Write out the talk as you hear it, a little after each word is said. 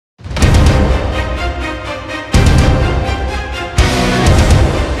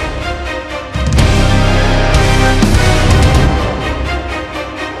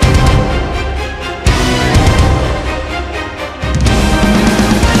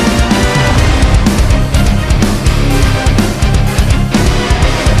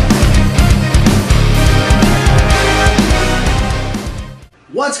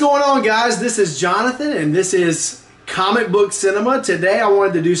going on, guys? This is Jonathan and this is Comic Book Cinema. Today I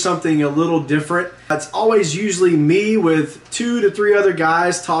wanted to do something a little different. It's always usually me with 2 to 3 other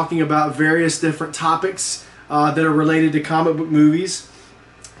guys talking about various different topics that are related to comic book movies.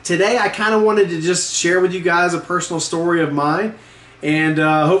 Today I kind of wanted to just share with you guys a personal story of mine, and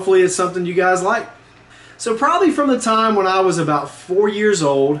hopefully it's something you guys like. So probably from the time when I was about 4 years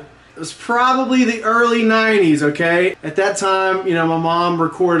old, it was probably the early 90s, okay? At that time, you know, my mom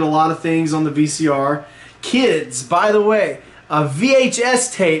recorded a lot of things on the VCR. Kids, by the way, a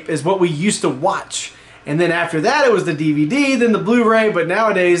VHS tape is what we used to watch. And then after that, it was the DVD, then the Blu-ray, but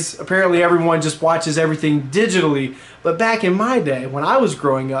nowadays, apparently everyone just watches everything digitally. But back in my day, when I was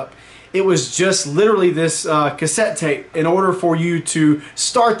growing up, it was just literally this cassette tape. In order for you to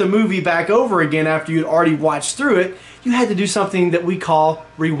start the movie back over again after you'd already watched through it, you had to do something that we call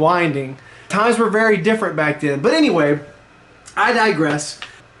rewinding. Times were very different back then. But anyway, I digress.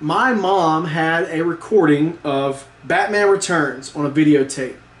 My mom had a recording of Batman Returns on a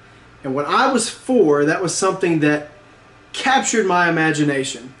videotape. And when I was 4, that was something that captured my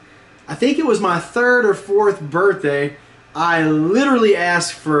imagination. I think it was my 3rd or 4th birthday. I literally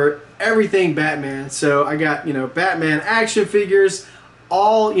asked for everything Batman. So I got, you know, Batman action figures,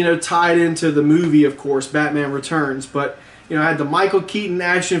 all, you know, tied into the movie, of course, Batman Returns. But, you know, I had the Michael Keaton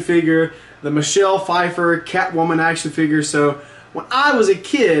action figure, the Michelle Pfeiffer Catwoman action figure. So when I was a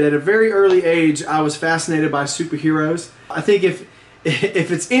kid, at a very early age, I was fascinated by superheroes. I think if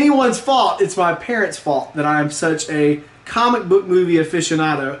it's anyone's fault, it's my parents' fault that I'm such a comic book movie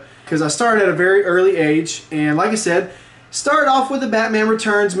aficionado. Because I started at a very early age, and like I said, started off with the Batman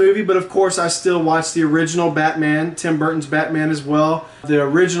Returns movie, but of course I still watched the original Batman, Tim Burton's Batman as well. The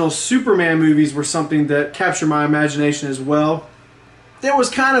original Superman movies were something that captured my imagination as well. There was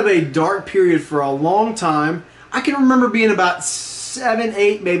kind of a dark period for a long time. I can remember being about 7,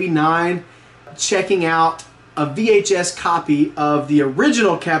 8, maybe 9, checking out a VHS copy of the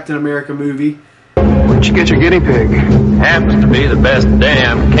original Captain America movie. Where'd you get your guinea pig? Happens to be the best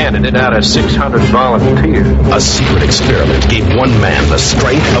damn candidate out of 600 volunteers. A secret experiment gave one man the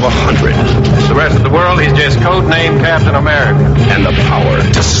strength of 100. The rest of the world, he's just codenamed Captain America. And the power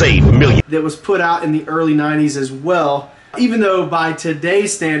to save millions. That was put out in the early 90s as well. Even though by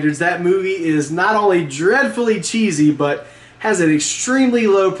today's standards, that movie is not only dreadfully cheesy, but has an extremely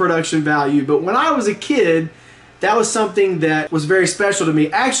low production value. But when I was a kid, that was something that was very special to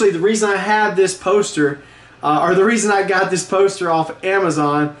me. Actually, the reason I have this poster, or the reason I got this poster off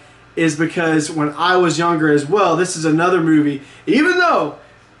Amazon, is because when I was younger as well, this is another movie. Even though,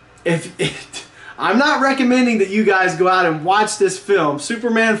 I'm not recommending that you guys go out and watch this film.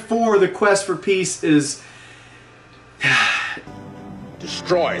 Superman 4: The Quest for Peace is...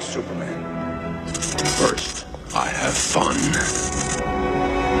 Destroy Superman. First, I have fun.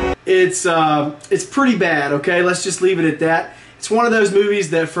 It's pretty bad, okay? Let's just leave it at that. It's one of those movies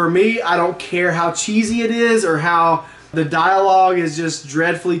that for me, I don't care how cheesy it is or how the dialogue is just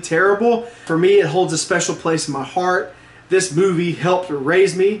dreadfully terrible. For me, it holds a special place in my heart. This movie helped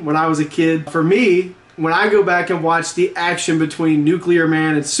raise me when I was a kid. For me, when I go back and watch the action between Nuclear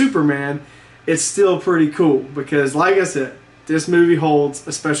Man and Superman, it's still pretty cool because, like I said, this movie holds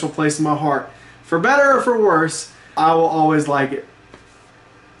a special place in my heart. For better or for worse, I will always like it.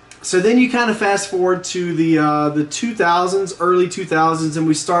 So then you kind of fast forward to the 2000s, early 2000s, and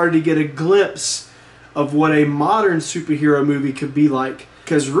we started to get a glimpse of what a modern superhero movie could be like.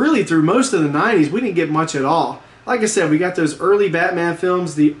 Because really through most of the 90s, we didn't get much at all. Like I said, we got those early Batman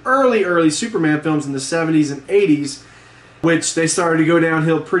films, the early Superman films in the 70s and 80s, which they started to go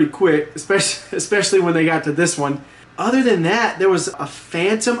downhill pretty quick, especially when they got to this one. Other than that, there was a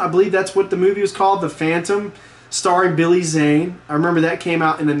Phantom, I believe that's what the movie was called, The Phantom, starring Billy Zane. I remember that came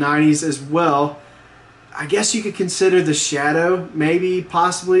out in the 90s as well. I guess you could consider The Shadow maybe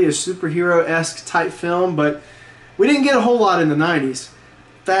possibly a superhero-esque type film, but we didn't get a whole lot in the 90s.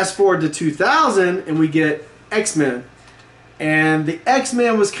 Fast forward to 2000 and we get X-Men. And the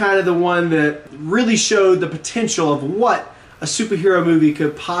X-Men was kind of the one that really showed the potential of what a superhero movie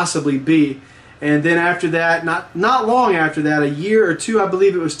could possibly be. And then after that, not long after that, a year or two, I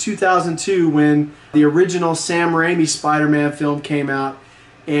believe it was 2002, when the original Sam Raimi Spider-Man film came out.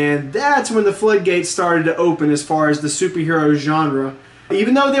 And that's when the floodgates started to open as far as the superhero genre.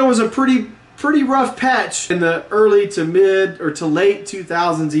 Even though there was a pretty rough patch in the early to mid or to late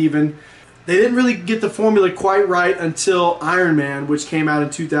 2000s even, they didn't really get the formula quite right until Iron Man, which came out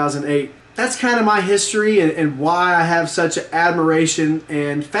in 2008. That's kind of my history and why I have such an admiration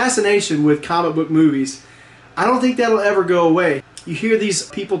and fascination with comic book movies. I don't think that'll ever go away. You hear these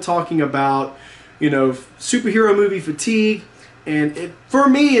people talking about, you know, superhero movie fatigue. And for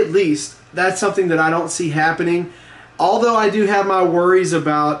me at least, that's something that I don't see happening. Although I do have my worries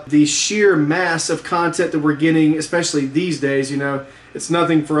about the sheer mass of content that we're getting, especially these days. You know, it's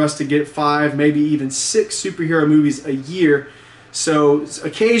nothing for us to get 5, maybe even 6 superhero movies a year. So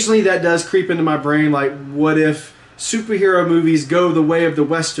occasionally that does creep into my brain, like, what if superhero movies go the way of the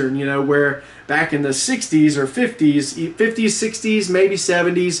Western, you know, where back in the 60s or 50s, 60s, maybe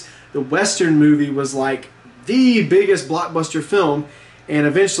 70s, the Western movie was like the biggest blockbuster film, and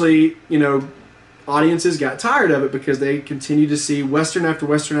eventually, you know, audiences got tired of it because they continued to see Western after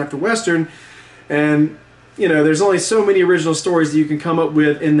Western after Western, and, you know, there's only so many original stories that you can come up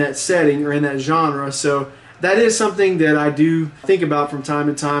with in that setting or in that genre. So that is something that I do think about from time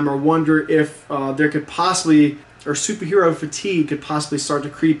to time, or wonder if there could possibly, or superhero fatigue could possibly start to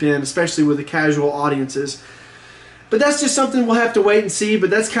creep in, especially with the casual audiences. But that's just something we'll have to wait and see. But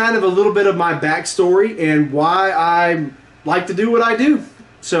that's kind of a little bit of my backstory and why I like to do what I do.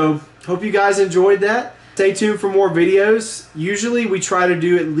 So hope you guys enjoyed that. Stay tuned for more videos. Usually we try to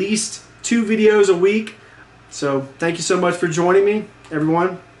do at least 2 videos a week. So thank you so much for joining me,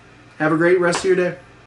 everyone. Have a great rest of your day.